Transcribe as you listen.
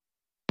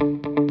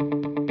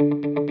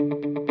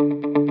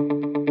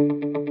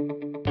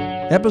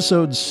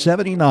Episode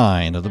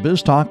 79 of the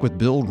Biz Talk with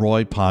Bill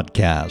Roy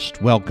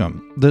podcast.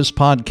 Welcome. This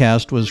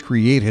podcast was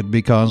created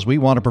because we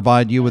want to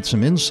provide you with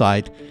some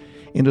insight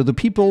into the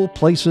people,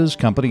 places,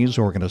 companies,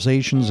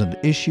 organizations, and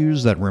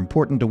issues that were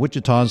important to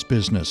Wichita's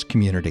business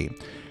community.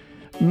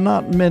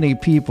 Not many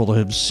people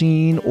have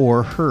seen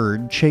or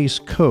heard Chase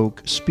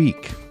Koch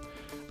speak.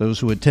 Those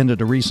who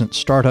attended a recent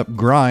startup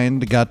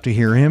grind got to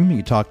hear him.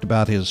 He talked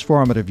about his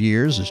formative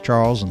years as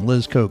Charles and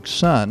Liz Koch's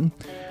son,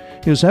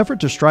 his effort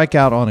to strike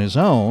out on his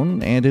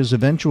own, and his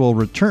eventual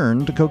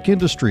return to Koch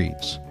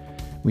Industries.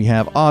 We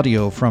have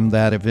audio from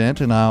that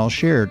event, and I'll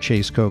share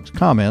Chase Koch's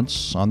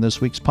comments on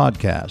this week's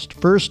podcast.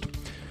 First,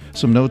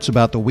 some notes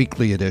about the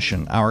weekly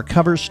edition. Our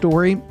cover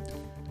story: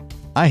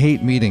 I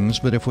hate meetings,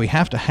 but if we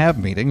have to have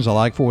meetings, I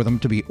like for them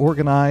to be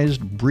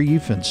organized,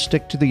 brief, and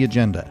stick to the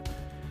agenda.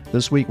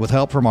 This week, with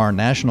help from our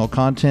national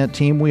content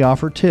team, we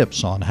offer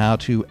tips on how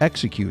to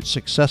execute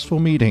successful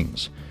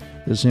meetings.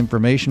 This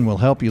information will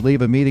help you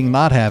leave a meeting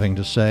not having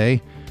to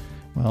say,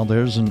 well,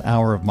 there's an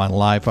hour of my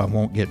life I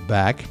won't get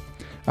back.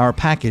 Our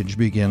package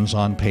begins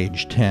on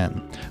page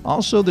 10.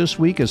 Also this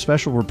week, a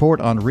special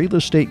report on real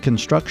estate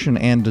construction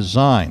and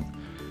design.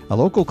 A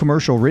local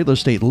commercial real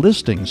estate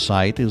listing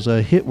site is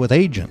a hit with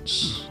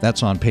agents.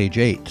 That's on page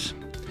 8.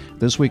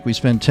 This week we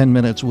spend 10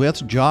 minutes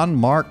with John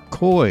Mark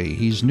Coy.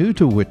 He's new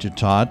to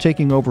Wichita,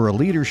 taking over a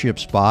leadership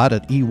spot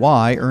at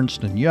EY,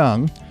 Ernst &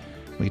 Young.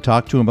 We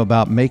talked to him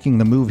about making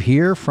the move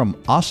here from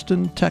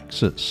Austin,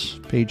 Texas,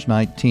 page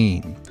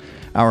 19.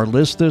 Our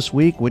list this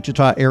week: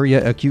 Wichita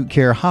area acute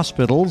care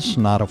hospitals,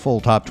 not a full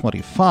top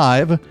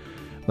 25,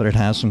 but it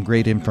has some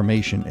great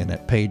information in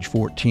it, page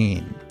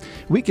 14.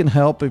 We can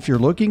help if you're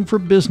looking for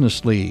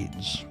business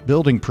leads,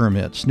 building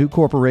permits, new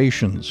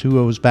corporations, who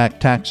owes back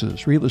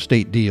taxes, real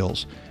estate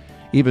deals,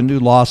 even new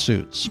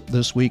lawsuits.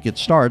 This week it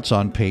starts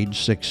on page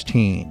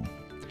 16.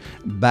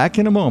 Back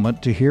in a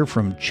moment to hear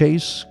from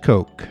Chase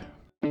Koch.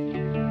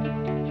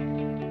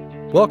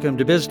 Welcome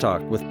to Biz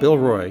Talk with Bill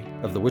Roy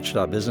of the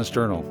Wichita Business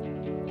Journal.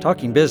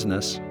 Talking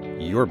business,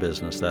 your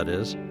business that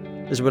is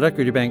what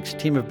Equity Bank's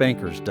team of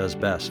bankers does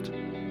best.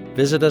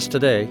 Visit us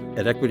today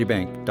at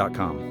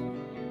equitybank.com.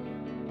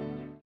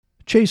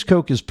 Chase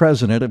Koch is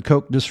president of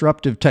Koch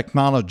Disruptive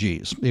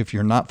Technologies. If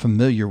you're not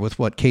familiar with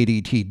what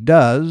KDT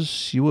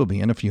does, you will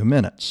be in a few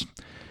minutes.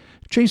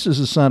 Chase is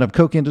the son of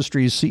Koch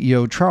Industries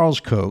CEO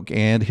Charles Koch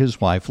and his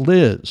wife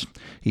Liz.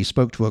 He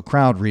spoke to a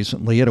crowd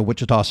recently at a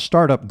Wichita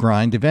Startup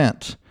Grind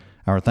event.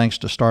 Our thanks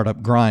to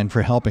Startup Grind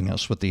for helping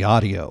us with the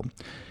audio.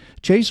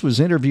 Chase was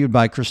interviewed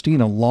by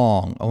Christina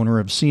Long, owner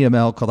of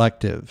CML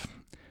Collective.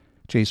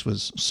 Chase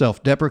was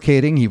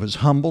self-deprecating, he was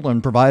humble,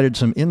 and provided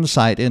some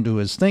insight into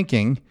his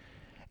thinking,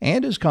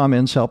 and his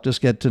comments helped us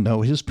get to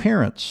know his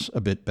parents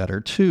a bit better,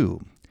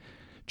 too.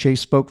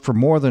 Chase spoke for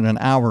more than an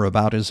hour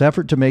about his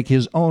effort to make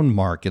his own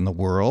mark in the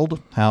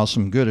world, how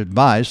some good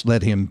advice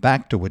led him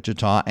back to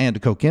Wichita and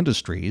Koch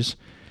Industries,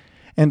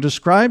 and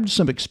described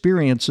some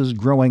experiences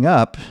growing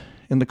up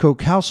in the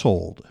Koch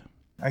household.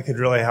 I could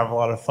really have a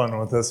lot of fun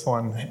with this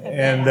one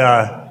and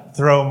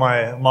throw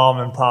my mom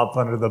and pop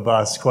under the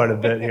bus quite a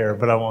bit here,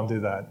 but I won't do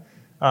that.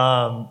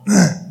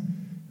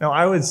 No,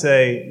 I would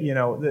say,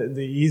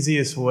 the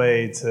easiest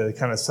way to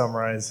kind of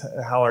summarize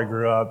how I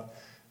grew up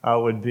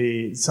would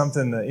be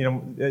something that,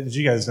 as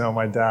you guys know,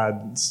 my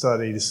dad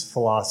studies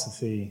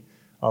philosophy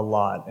a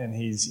lot, and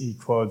he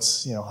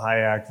quotes,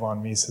 Hayek,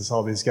 von Mises,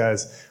 all these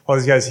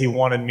guys he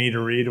wanted me to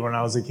read when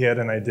I was a kid,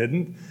 and I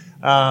didn't.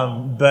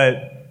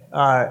 But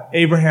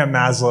Abraham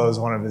Maslow is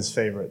one of his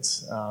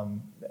favorites.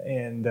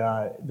 And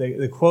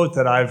the quote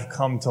that I've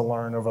come to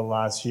learn over the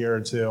last year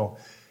or two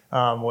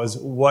was,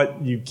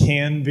 "What you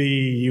can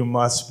be, you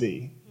must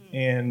be."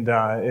 And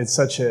it's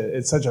such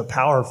a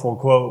powerful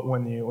quote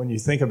when you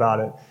think about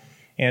it.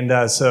 And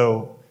it's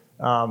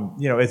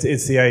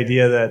the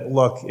idea that,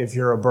 look, if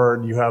you're a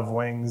bird, you have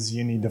wings,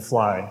 you need to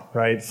fly,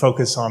 right?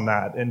 Focus on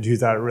that and do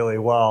that really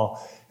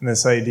well. And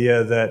this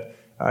idea that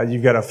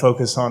you've got to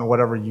focus on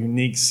whatever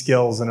unique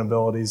skills and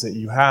abilities that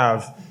you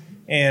have.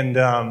 And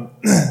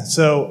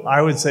so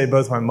I would say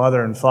both my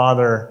mother and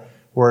father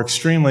were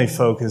extremely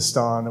focused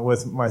on,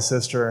 with my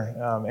sister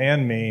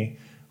and me,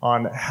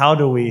 on how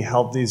do we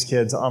help these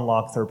kids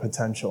unlock their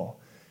potential.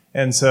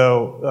 And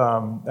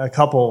so a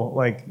couple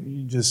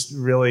just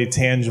really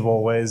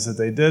tangible ways that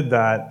they did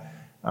that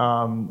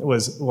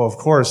was, well, of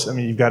course,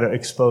 you've got to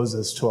expose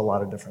this to a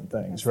lot of different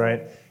things,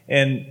 right?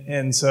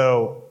 And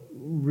so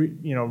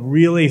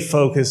really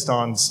focused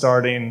on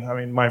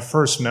starting. My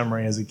first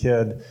memory as a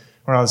kid,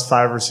 when I was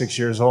 5 or 6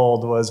 years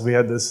old, was we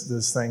had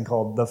this thing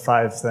called the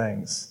 5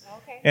 things.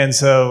 Okay. And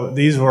so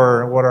these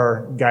were what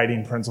our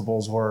guiding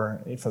principles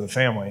were for the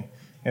family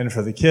and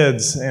for the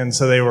kids. And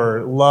so they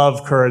were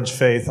love, courage,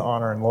 faith,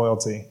 honor, and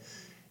loyalty.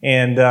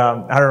 And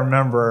I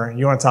remember,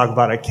 you want to talk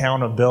about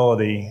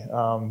accountability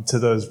to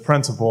those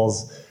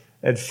principles.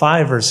 At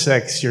 5 or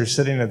 6, you're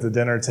sitting at the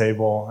dinner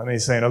table, and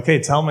he's saying, okay,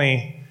 tell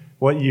me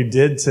what you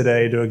did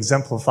today to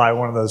exemplify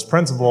one of those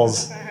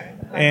principles.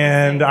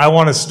 And I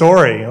want a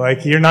story.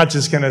 You're not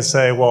just going to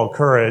say, well,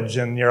 courage,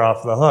 and you're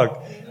off the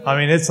hook. I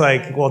mean, it's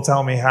like, well,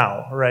 tell me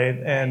how, right?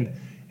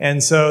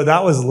 And so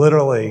that was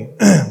literally,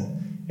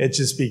 it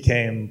just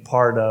became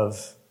part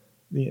of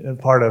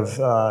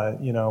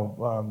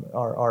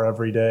our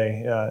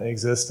everyday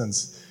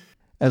existence.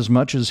 As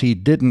much as he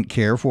didn't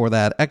care for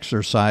that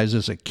exercise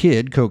as a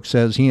kid, Koch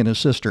says he and his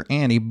sister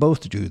Annie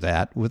both do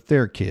that with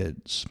their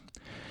kids.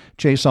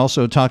 Chase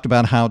also talked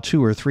about how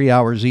 2 or 3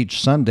 hours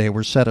each Sunday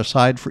were set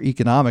aside for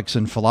economics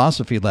and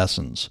philosophy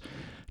lessons.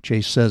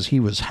 Chase says he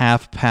was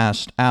half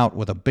passed out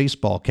with a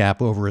baseball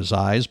cap over his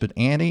eyes, but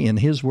Annie, in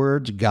his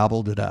words,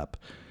 gobbled it up.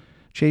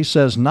 Chase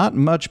says not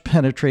much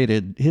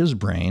penetrated his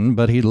brain,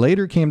 but he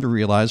later came to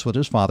realize what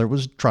his father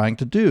was trying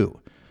to do.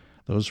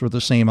 Those were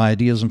the same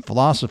ideas and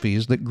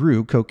philosophies that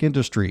grew Koch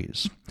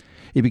Industries.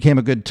 He became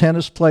a good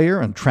tennis player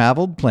and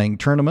traveled, playing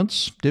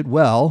tournaments, did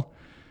well,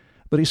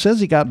 but he says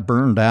he got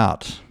burned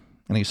out.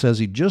 And he says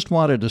he just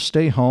wanted to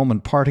stay home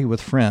and party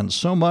with friends,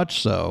 so much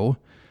so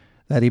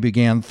that he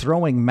began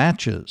throwing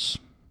matches.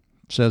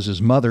 Says his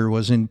mother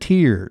was in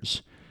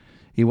tears.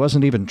 He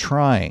wasn't even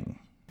trying.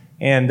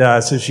 And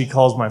so she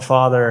calls my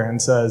father and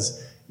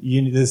says,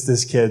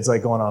 "This kid's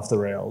like going off the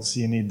rails.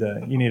 You need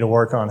to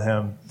work on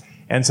him."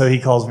 And so he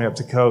calls me up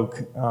to Koch.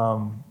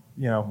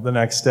 The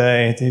next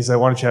day, he said,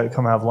 "Why don't you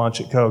come have lunch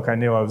at Koch?" I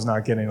knew I was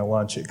not getting a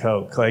lunch at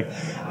Koch. Like,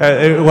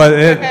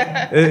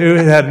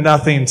 it had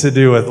nothing to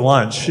do with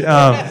lunch.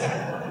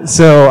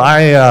 So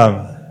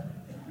I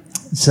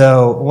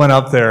went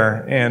up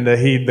there, and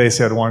he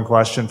basically had one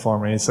question for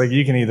me. It's like,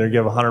 you can either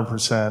give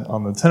 100%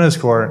 on the tennis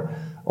court,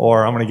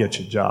 or I'm going to get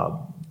you a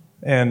job.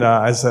 And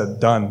I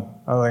said, done.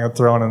 I was like, I'm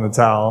throwing in the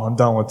towel. I'm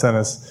done with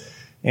tennis.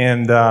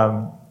 And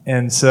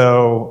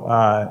so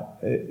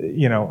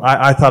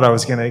I thought I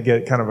was going to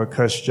get kind of a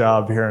cush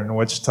job here in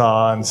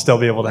Wichita and still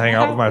be able to hang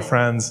out with my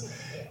friends.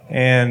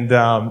 And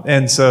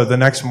so the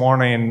next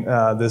morning,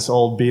 this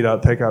old beat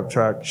up pickup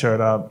truck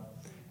showed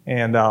up,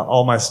 and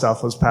all my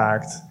stuff was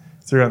packed,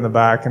 threw it in the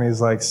back, and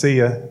he's like, "See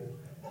ya.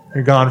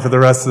 You're gone for the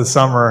rest of the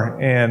summer."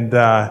 And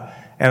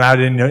I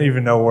didn't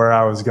even know where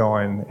I was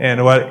going. And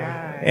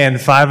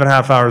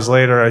 5.5 hours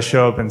later, I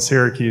show up in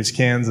Syracuse,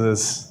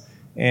 Kansas,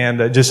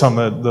 and just on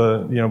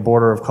the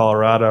border of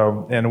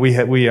Colorado. And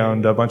we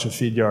owned a bunch of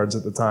feed yards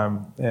at the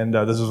time, and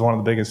this was one of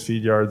the biggest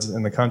feed yards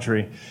in the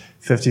country,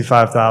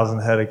 55,000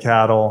 head of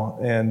cattle.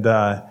 And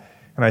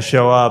I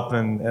show up,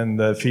 and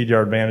the feed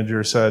yard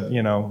manager said,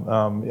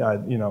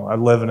 I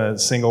live in a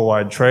single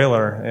wide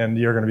trailer, and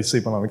you're going to be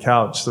sleeping on the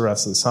couch the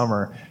rest of the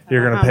summer.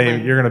 You're going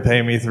to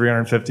pay me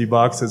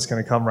 $350. It's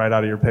going to come right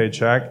out of your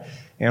paycheck.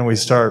 And we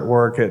start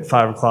work at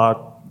 5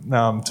 o'clock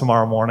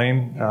tomorrow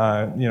morning.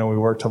 We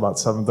work till about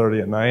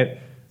 7:30 at night,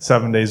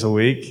 7 days a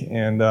week,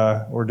 and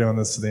we're doing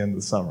this to the end of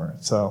the summer.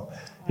 So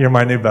you're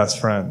my new best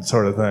friend,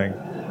 sort of thing.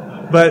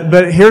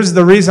 But here's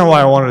the reason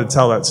why I wanted to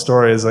tell that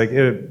story is like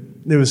it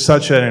was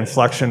such an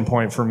inflection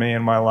point for me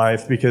in my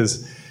life,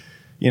 because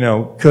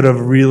could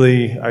have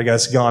really, I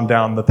guess, gone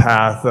down the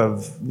path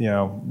of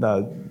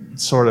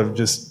sort of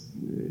just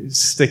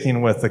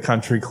sticking with the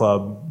country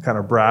club kind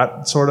of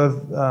brat sort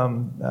of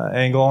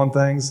angle on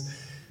things.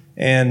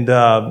 And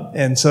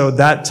so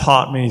that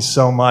taught me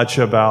so much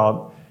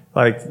about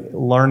like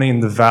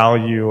learning the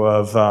value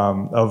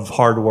of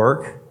hard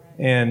work.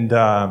 And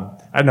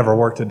I'd never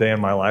worked a day in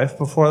my life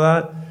before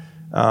that.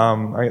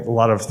 A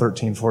lot of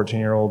 13,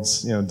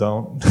 14-year-olds,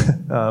 don't.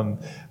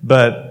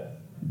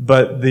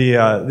 But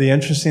the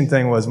interesting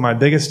thing was, my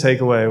biggest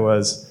takeaway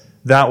was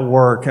that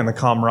work and the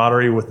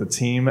camaraderie with the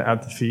team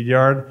at the feed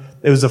yard.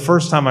 It was the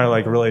first time I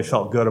really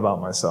felt good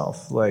about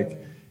myself.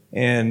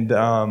 And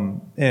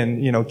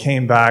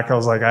came back. I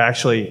was like, I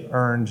actually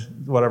earned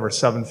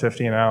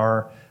 $7.50 an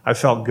hour. I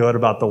felt good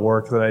about the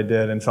work that I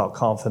did and felt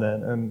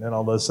confident and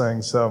all those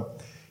things. So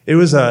it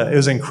was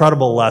an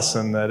incredible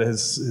lesson that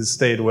has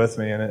stayed with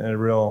me and a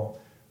real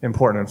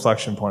important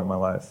inflection point in my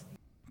life.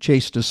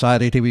 Chase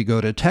decided he would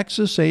go to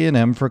Texas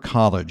A&M for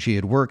college. He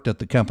had worked at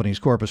the company's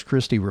Corpus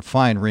Christi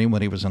refinery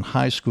when he was in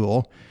high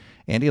school,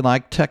 and he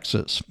liked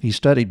Texas. He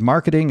studied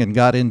marketing and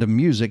got into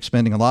music,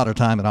 spending a lot of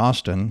time in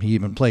Austin. He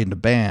even played in a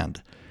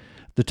band.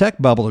 The tech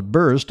bubble had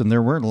burst, and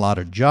there weren't a lot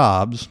of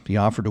jobs. He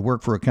offered to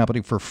work for a company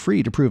for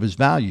free to prove his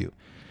value.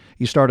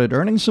 He started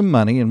earning some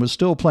money and was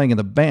still playing in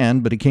the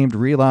band, but he came to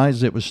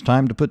realize it was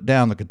time to put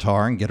down the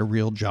guitar and get a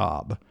real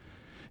job.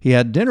 He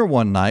had dinner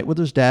one night with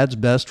his dad's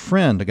best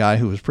friend, a guy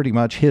who was pretty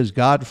much his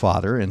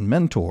godfather and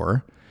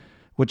mentor,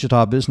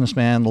 Wichita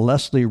businessman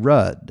Leslie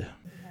Rudd.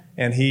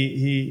 And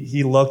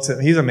he looked at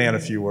me. He's a man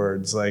of few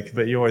words,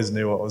 but you always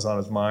knew what was on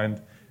his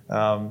mind.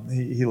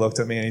 He looked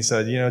at me and he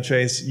said,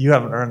 Chase, you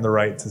haven't earned the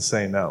right to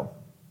say no.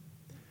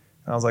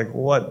 And I was like,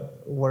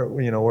 where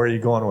are you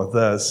going with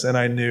this? And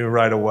I knew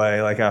right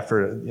away,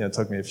 after it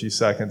took me a few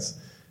seconds,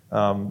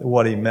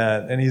 what he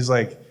meant. And he's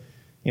like,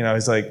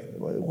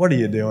 what are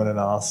you doing in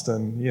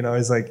Austin?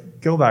 He's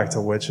like, go back to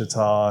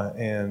Wichita,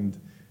 and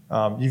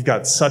you've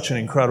got such an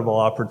incredible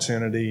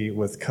opportunity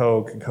with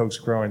Koch, and Koch's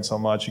growing so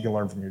much. You can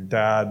learn from your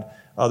dad,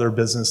 other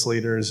business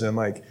leaders, and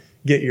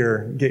get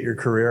your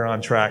career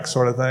on track,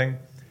 sort of thing.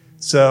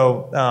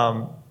 So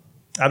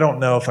I don't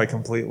know if I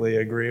completely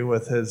agree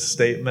with his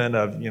statement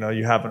of,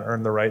 you haven't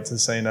earned the right to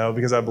say no,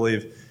 because I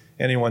believe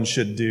anyone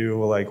should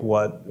do like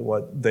what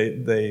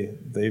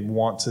they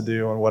want to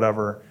do and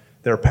whatever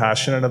they're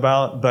passionate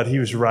about. But he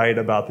was right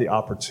about the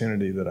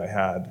opportunity that I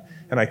had,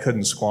 and I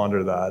couldn't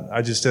squander that.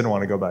 I just didn't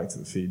want to go back to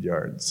the feed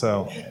yard.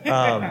 So,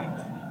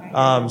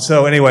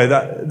 so anyway,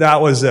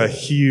 that was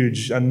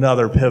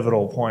another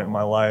pivotal point in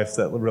my life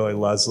that really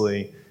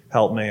Leslie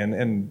helped me,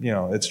 and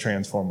it's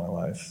transformed my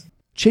life.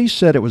 Chase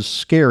said it was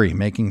scary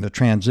making the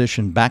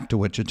transition back to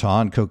Wichita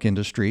and Koch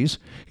Industries.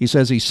 He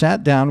says he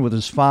sat down with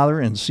his father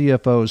and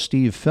CFO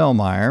Steve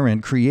Fellmeyer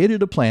and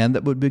created a plan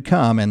that would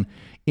become an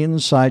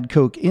Inside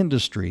Koch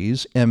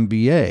Industries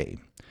MBA.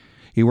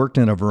 He worked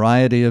in a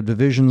variety of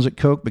divisions at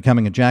Koch,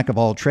 becoming a jack of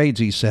all trades,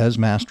 he says,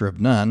 master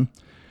of none.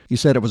 He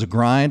said it was a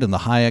grind, and the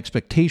high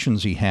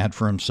expectations he had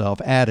for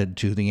himself added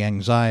to the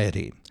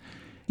anxiety.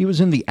 He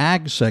was in the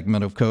ag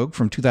segment of Koch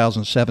from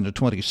 2007 to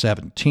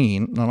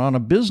 2017, and on a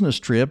business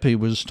trip, he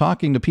was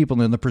talking to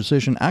people in the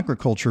precision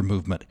agriculture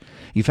movement.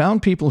 He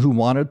found people who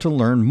wanted to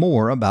learn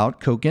more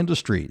about Koch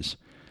Industries.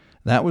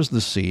 That was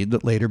the seed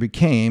that later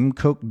became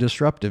Koch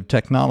Disruptive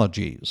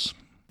Technologies.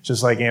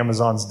 Just like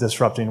Amazon's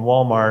disrupting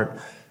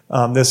Walmart,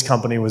 this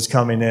company was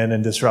coming in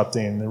and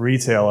disrupting the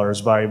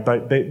retailers by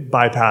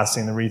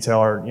bypassing the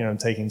retailer,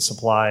 taking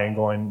supply and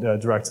going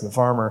direct to the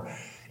farmer.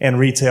 And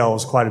retail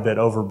was quite a bit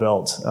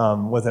overbuilt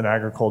within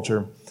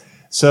agriculture.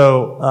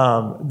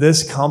 So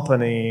this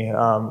company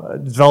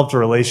developed a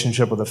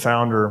relationship with the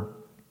founder,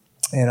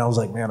 and I was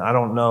like, man, I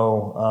don't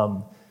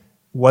know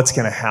what's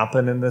going to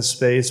happen in this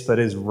space, but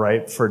is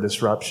ripe for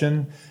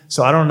disruption.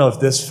 So I don't know if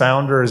this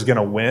founder is going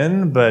to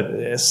win,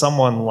 but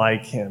someone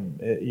like him,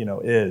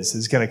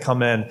 is going to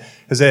come in,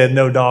 because they had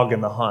no dog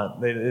in the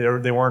hunt.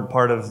 They weren't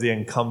part of the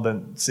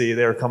incumbency.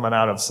 They were coming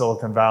out of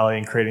Silicon Valley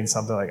and creating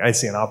something like, I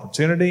see an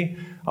opportunity.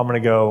 I'm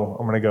going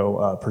to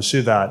go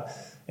pursue that.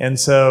 And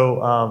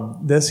so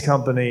this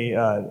company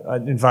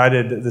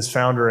invited this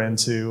founder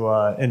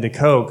into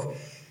Koch,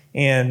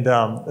 and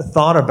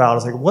thought about, I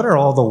was like, what are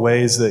all the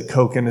ways that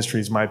Koch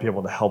Industries might be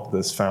able to help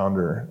this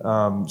founder?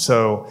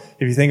 So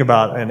if you think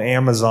about an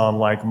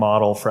Amazon-like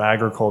model for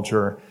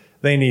agriculture,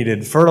 they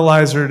needed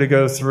fertilizer to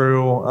go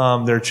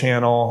through their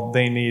channel.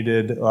 They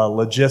needed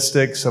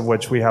logistics, of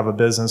which we have a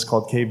business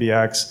called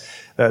KBX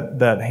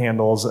that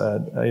handles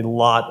a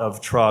lot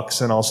of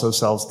trucks and also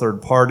sells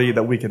third party,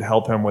 that we could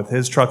help him with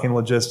his trucking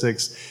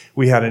logistics.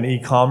 We had an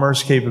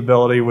e-commerce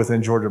capability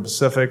within Georgia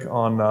Pacific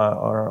on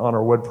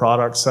our wood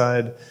product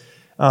side.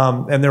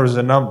 And there was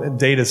a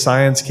data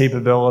science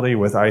capability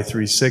with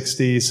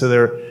i360. So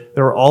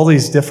there were all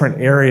these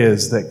different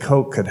areas that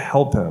Koch could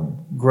help him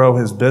grow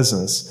his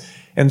business.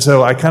 And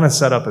so I kind of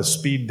set up a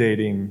speed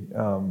dating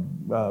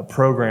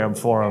program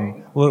for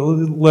him,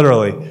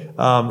 literally,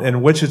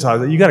 in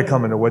Wichita. You got to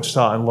come into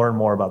Wichita and learn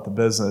more about the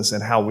business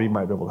and how we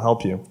might be able to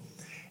help you.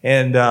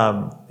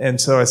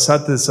 And so I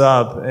set this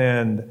up,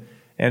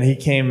 and he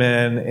came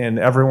in, and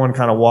everyone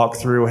kind of walked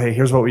through, hey,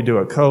 here's what we do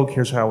at Koch.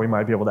 Here's how we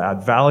might be able to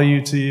add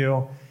value to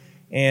you.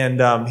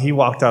 And he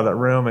walked out of that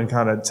room and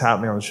kind of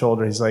tapped me on the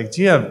shoulder. He's like,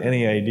 do you have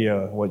any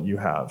idea what you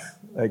have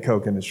at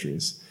Koch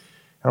Industries?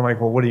 And I'm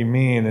like, well, what do you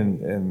mean?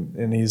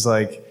 And he's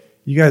like,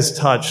 you guys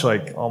touch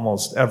like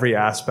almost every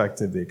aspect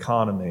of the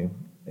economy.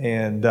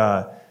 And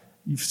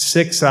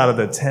 6 out of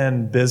the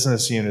 10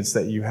 business units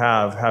that you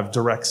have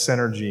direct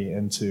synergy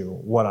into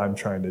what I'm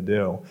trying to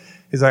do.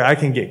 He's like, I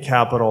can get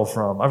capital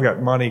I've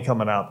got money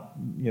coming out,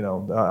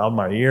 out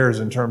my ears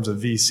in terms of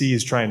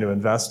VCs trying to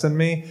invest in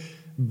me.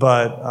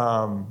 But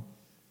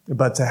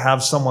to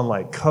have someone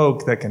like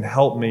Koch that can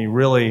help me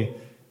really,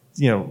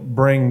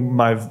 bring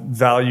my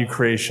value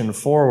creation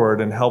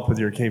forward and help with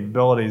your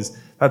capabilities,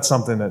 that's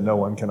something that no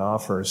one can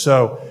offer.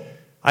 So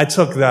I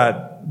took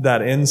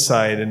that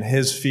insight and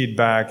his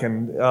feedback,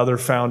 and other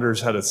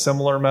founders had a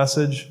similar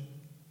message.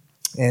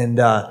 And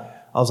I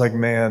was like,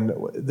 man,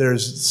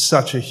 there's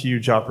such a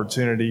huge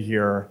opportunity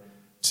here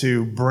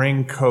to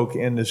bring Koch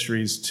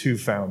Industries to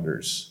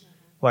founders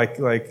like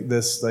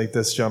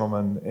this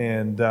gentleman,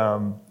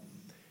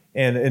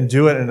 and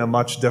do it in a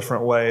much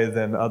different way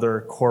than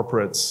other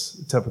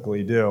corporates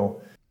typically do.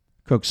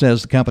 Koch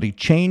says the company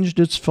changed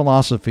its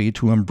philosophy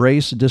to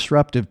embrace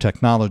disruptive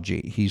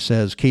technology. He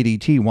says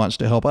KDT wants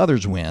to help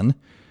others win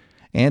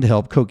and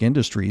help Koch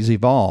Industries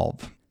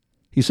evolve.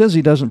 He says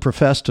he doesn't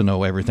profess to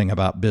know everything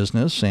about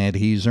business, and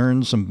he's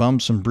earned some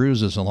bumps and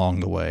bruises along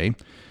the way.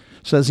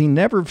 Says he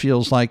never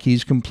feels like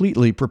he's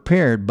completely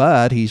prepared,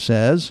 but he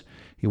says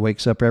he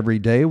wakes up every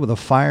day with a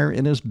fire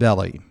in his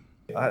belly.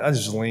 I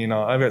just lean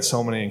on. I've got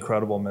so many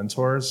incredible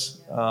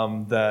mentors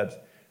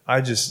that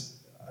I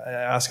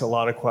ask a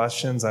lot of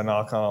questions. I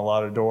knock on a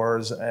lot of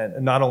doors,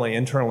 and not only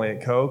internally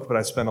at Koch, but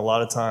I spend a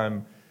lot of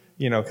time,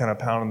 kind of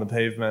pounding the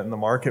pavement in the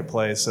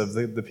marketplace of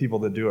the people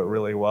that do it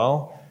really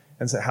well,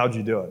 and say, how'd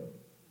you do it?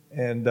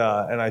 And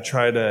I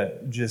try to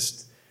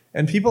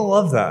and people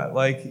love that.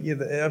 Like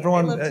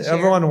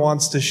everyone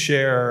wants to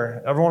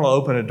share. Everyone will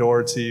open a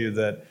door to you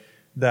that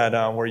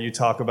where you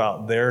talk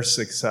about their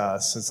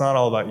success. It's not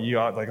all about you.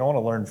 Like, I want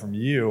to learn from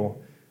you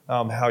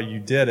how you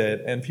did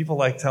it. And people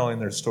like telling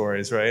their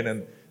stories, right?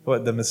 And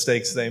what the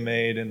mistakes they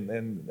made.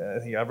 And I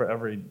think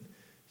every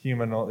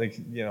human, like,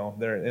 you know,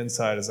 their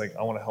inside is like,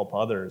 I want to help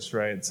others,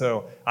 right?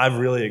 So I've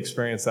really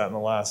experienced that in the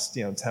last,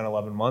 10,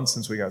 11 months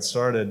since we got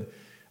started.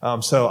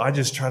 So I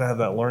just try to have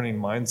that learning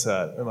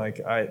mindset, and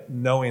like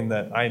knowing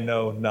that I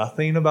know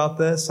nothing about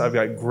this. I've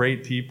got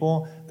great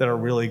people that are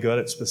really good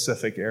at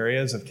specific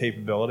areas of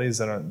capabilities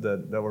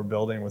that we're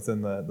building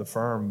within the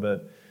firm.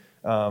 But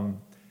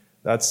I'm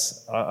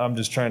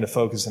just trying to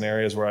focus in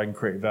areas where I can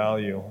create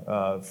value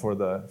for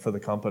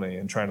the company,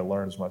 and trying to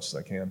learn as much as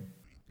I can.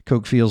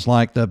 Coke feels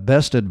like the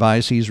best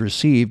advice he's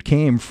received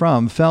came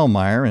from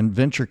Fellmeyer and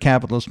venture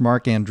capitalist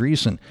Marc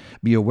Andreessen.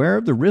 Be aware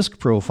of the risk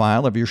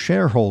profile of your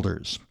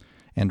shareholders.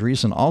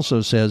 Andreessen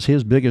also says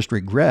his biggest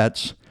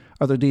regrets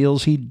are the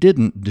deals he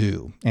didn't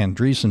do.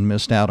 Andreessen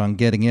missed out on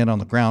getting in on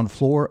the ground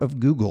floor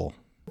of Google.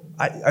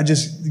 I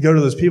just go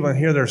to those people and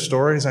hear their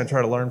stories, and I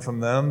try to learn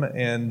from them,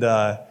 and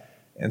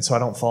so I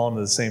don't fall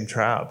into the same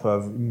trap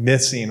of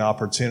missing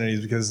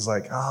opportunities because it's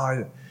like,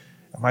 I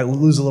might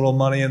lose a little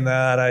money in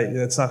that.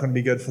 It's not going to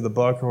be good for the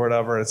book or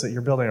whatever. It's that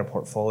you're building a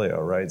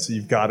portfolio, right? So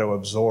you've got to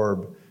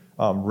absorb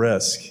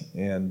risk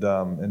but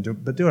do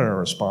it in a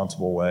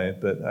responsible way.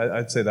 But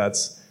I'd say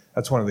that's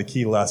one of the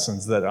key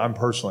lessons that I'm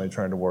personally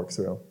trying to work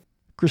through.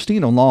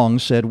 Christina Long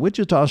said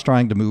Wichita's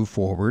trying to move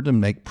forward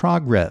and make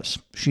progress.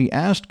 She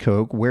asked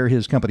Coke where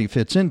his company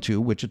fits into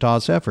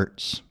Wichita's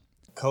efforts.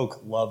 Coke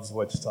loves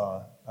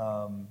Wichita.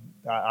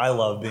 I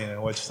love being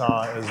in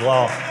Wichita as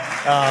well.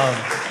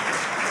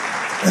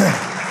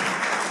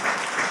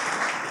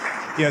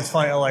 It's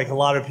funny, like a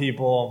lot of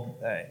people,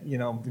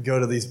 go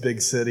to these big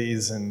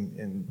cities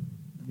and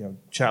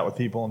chat with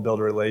people and build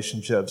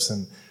relationships,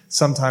 and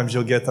sometimes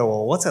you'll get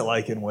what's it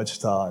like in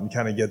Wichita, and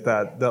kind of get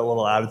that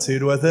little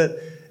attitude with it.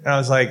 And I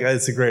was like,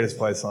 it's the greatest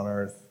place on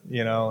earth,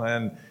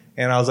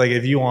 and I was like,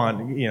 if you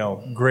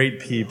want,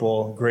 great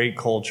people, great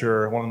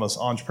culture, one of the most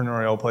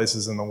entrepreneurial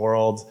places in the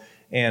world,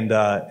 and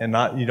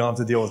you don't have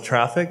to deal with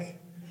traffic,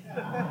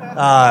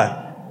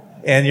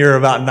 and you're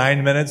about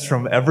 9 minutes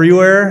from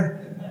everywhere,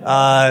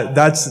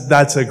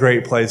 that's a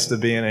great place to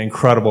be, an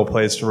incredible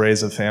place to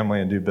raise a family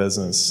and do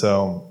business.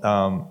 So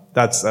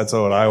that's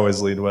what I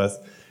always lead with.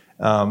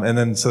 And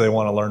then so they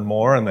want to learn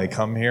more and they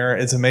come here.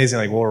 It's amazing.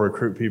 Like, we'll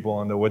recruit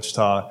people into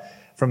Wichita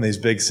from these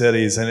big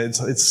cities, and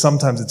it's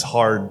sometimes it's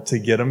hard to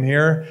get them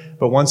here.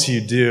 But once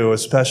you do,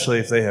 especially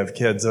if they have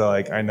kids, they're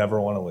like, I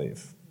never want to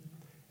leave.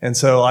 And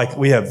so like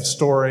we have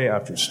story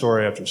after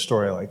story after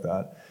story like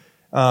that.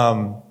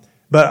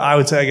 But I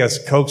would say, I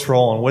guess, Coke's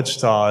role in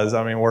Wichita is,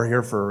 we're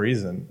here for a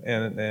reason,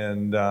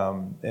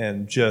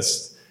 and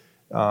just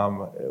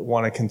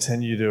want to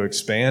continue to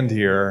expand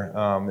here.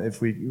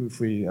 If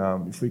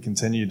we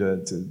continue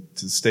to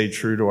stay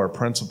true to our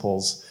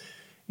principles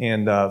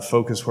and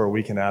focus where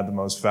we can add the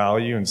most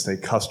value and stay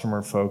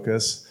customer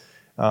focused,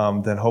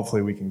 then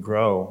hopefully we can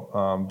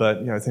grow.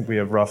 But I think we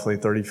have roughly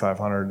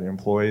 3,500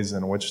 employees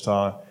in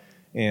Wichita,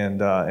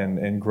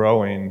 and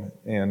growing,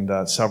 and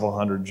several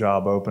hundred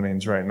job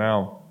openings right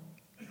now.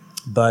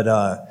 But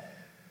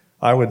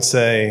I would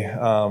say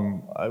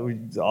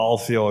we all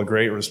feel a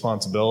great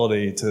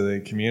responsibility to the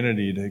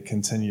community to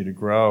continue to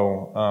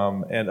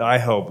grow. And I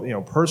hope,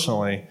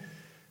 personally,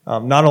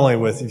 not only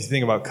if you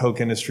think about Koch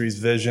Industries'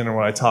 vision and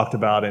what I talked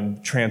about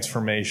in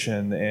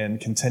transformation and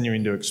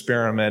continuing to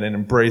experiment and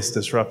embrace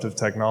disruptive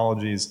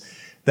technologies,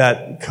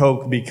 that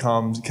Koch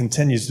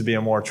continues to be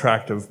a more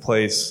attractive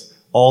place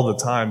all the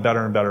time,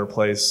 better and better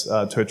place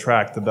to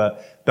attract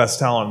the best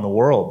talent in the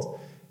world.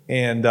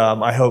 And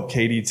I hope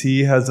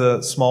KDT has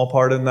a small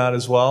part in that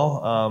as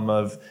well,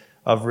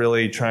 of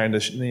really trying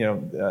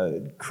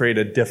to create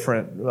a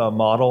different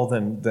model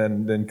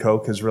than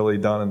Koch has really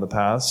done in the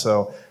past.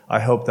 So I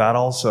hope that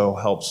also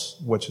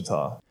helps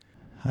Wichita.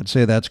 I'd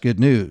say that's good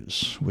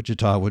news.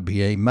 Wichita would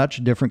be a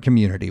much different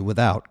community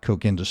without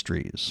Koch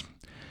Industries.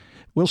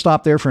 We'll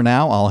stop there for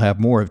now. I'll have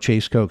more of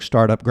Chase Koch's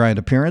Startup Grind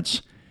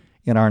appearance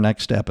in our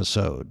next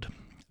episode.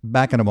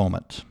 Back in a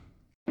moment.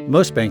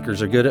 Most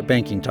bankers are good at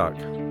banking talk.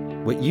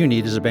 What you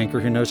need is a banker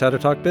who knows how to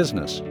talk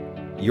business.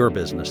 Your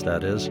business,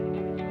 that is.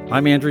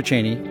 I'm Andrew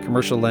Cheney,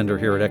 commercial lender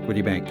here at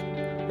Equity Bank.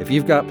 If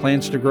you've got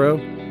plans to grow,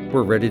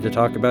 we're ready to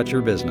talk about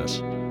your business.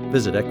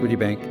 Visit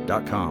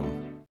equitybank.com.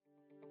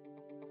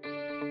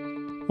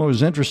 Well, it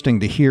was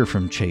interesting to hear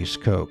from Chase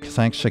Koch.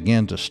 Thanks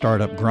again to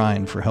Startup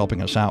Grind for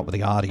helping us out with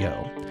the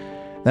audio.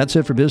 That's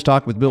it for Biz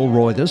Talk with Bill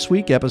Roy this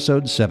week,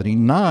 episode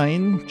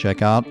 79.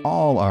 Check out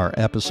all our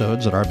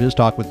episodes at our Biz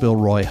Talk with Bill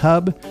Roy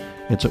hub.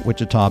 It's at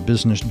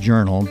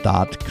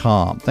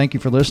wichitabusinessjournal.com. Thank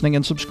you for listening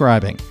and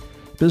subscribing.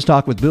 Biz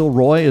Talk with Bill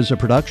Roy is a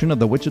production of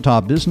the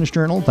Wichita Business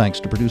Journal. Thanks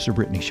to producer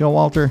Brittany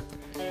Showalter.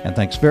 And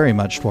thanks very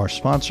much to our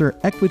sponsor,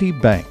 Equity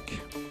Bank.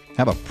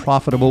 Have a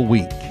profitable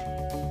week.